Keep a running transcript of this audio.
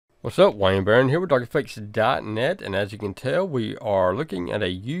What's up, Wayne Barron here with DrFix.net, and as you can tell, we are looking at a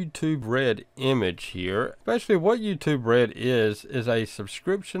YouTube Red image here. Basically, what YouTube Red is a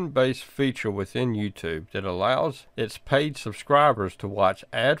subscription-based feature within YouTube that allows its paid subscribers to watch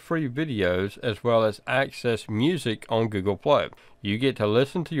ad-free videos as well as access music on Google Play. You get to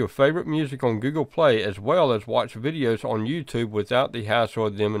listen to your favorite music on Google Play as well as watch videos on YouTube without the hassle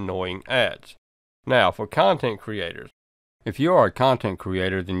of them annoying ads. Now, for content creators. If you are a content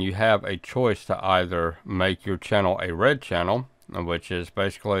creator, then you have a choice to either make your channel a red channel, which is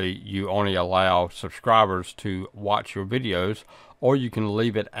basically you only allow subscribers to watch your videos, or you can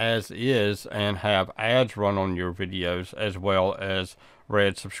leave it as is and have ads run on your videos as well as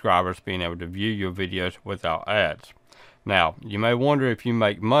red subscribers being able to view your videos without ads. Now, you may wonder if you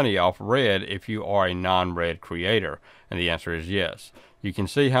make money off red if you are a non-red creator, and the answer is yes. You can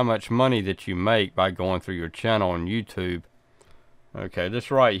see how much money that you make by going through your channel on YouTube. Okay, this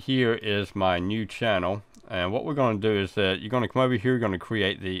right here is my new channel, and what we're going to do is that you're going to come over here, you're going to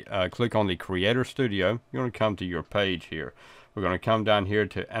create the click on the Creator Studio. You're going to come to your page here. We're going to come down here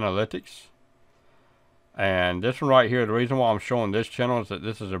to Analytics, and this one right here, the reason why I'm showing this channel is that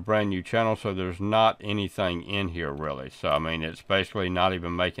this is a brand new channel, so there's not anything in here really. So I mean, it's basically not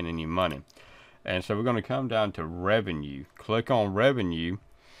even making any money. And so we're going to come down to Revenue, click on Revenue.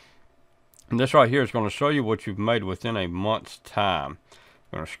 And this right here is going to show you what you've made within a month's time.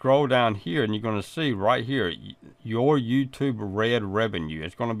 You're going to scroll down here and you're going to see right here your YouTube Red revenue.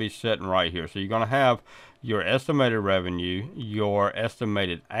 It's going to be sitting right here. So you're going to have your estimated revenue, your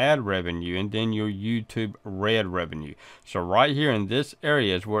estimated ad revenue, and then your YouTube Red revenue. So right here in this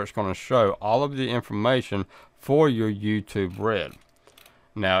area is where it's going to show all of the information for your YouTube Red.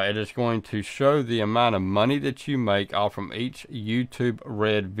 Now it is going to show the amount of money that you make off from each YouTube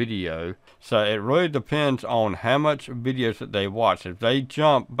Red video. So it really depends on how much videos that they watch. If they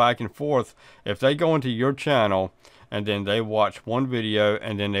jump back and forth, if they go into your channel and then they watch one video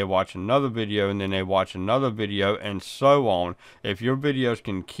and then they watch another video and then they watch another video and so on, if your videos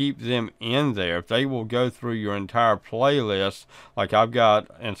can keep them in there, if they will go through your entire playlist, like I've got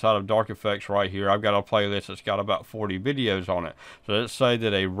inside of Dark Effects right here, I've got a playlist that's got about 40 videos on it. So let's say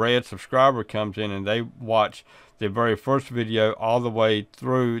that a red subscriber comes in and they watch the very first video all the way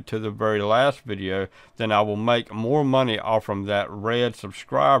through to the very last video, then I will make more money off from that red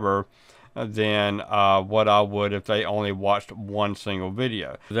subscriber than what I would if they only watched one single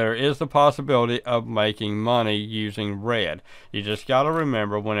video. There is the possibility of making money using red. You just got to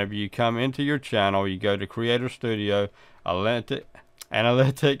remember, whenever you come into your channel, you go to Creator Studio,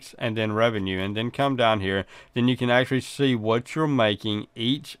 Analytics, and then Revenue, and then come down here, then you can actually see what you're making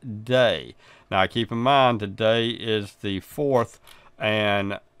each day. Now keep in mind, today is the 4th,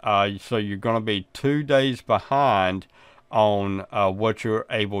 and so you're going to be 2 days behind on what you're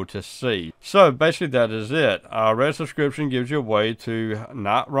able to see. So basically that is it. Red subscription gives you a way to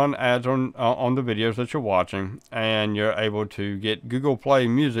not run ads on the videos that you're watching, and you're able to get Google Play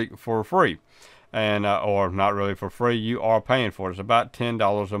music for free. And or not really for free, you are paying for it. It's about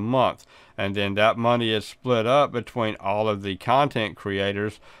 $10 a month, and then that money is split up between all of the content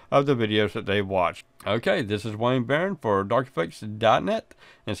creators of the videos that they watch. Okay, this is Wayne Barron for DrFix.net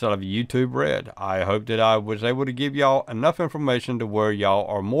instead of YouTube Red. I hope that I was able to give y'all enough information to where y'all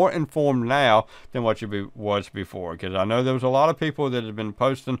are more informed now than what you was before, because I know there was a lot of people that have been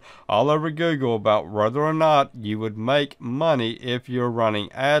posting all over Google about whether or not you would make money if you're running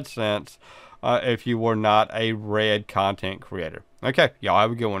AdSense if you were not a red content creator. Okay, y'all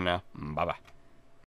have a good one now. Bye-bye.